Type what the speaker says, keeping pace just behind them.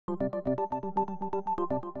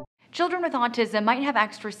Children with autism might have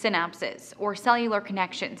extra synapses, or cellular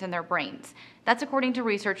connections, in their brains. That's according to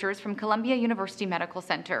researchers from Columbia University Medical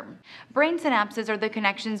Center. Brain synapses are the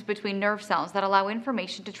connections between nerve cells that allow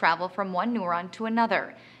information to travel from one neuron to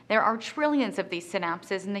another. There are trillions of these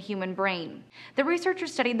synapses in the human brain. The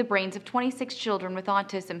researchers studied the brains of 26 children with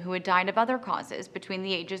autism who had died of other causes between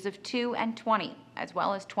the ages of 2 and 20, as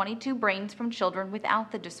well as 22 brains from children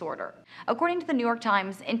without the disorder. According to the New York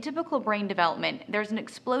Times, in typical brain development, there's an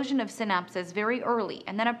explosion of synapses very early,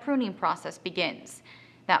 and then a pruning process begins.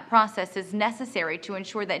 That process is necessary to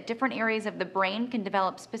ensure that different areas of the brain can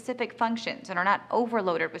develop specific functions and are not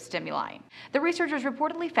overloaded with stimuli. The researchers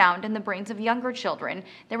reportedly found in the brains of younger children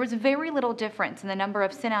there was very little difference in the number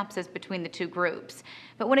of synapses between the two groups.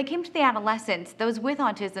 But when it came to the adolescents, those with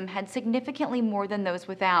autism had significantly more than those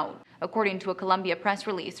without. According to a Columbia press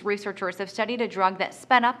release, researchers have studied a drug that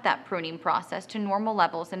sped up that pruning process to normal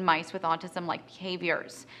levels in mice with autism-like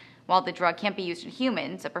behaviors. While the drug can't be used in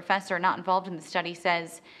humans, a professor not involved in the study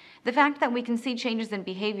says, "The fact that we can see changes in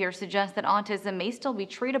behavior suggests that autism may still be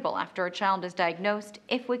treatable after a child is diagnosed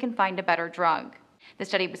if we can find a better drug." The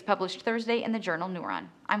study was published Thursday in the journal Neuron.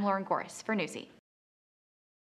 I'm Lauren Goris for Newsy.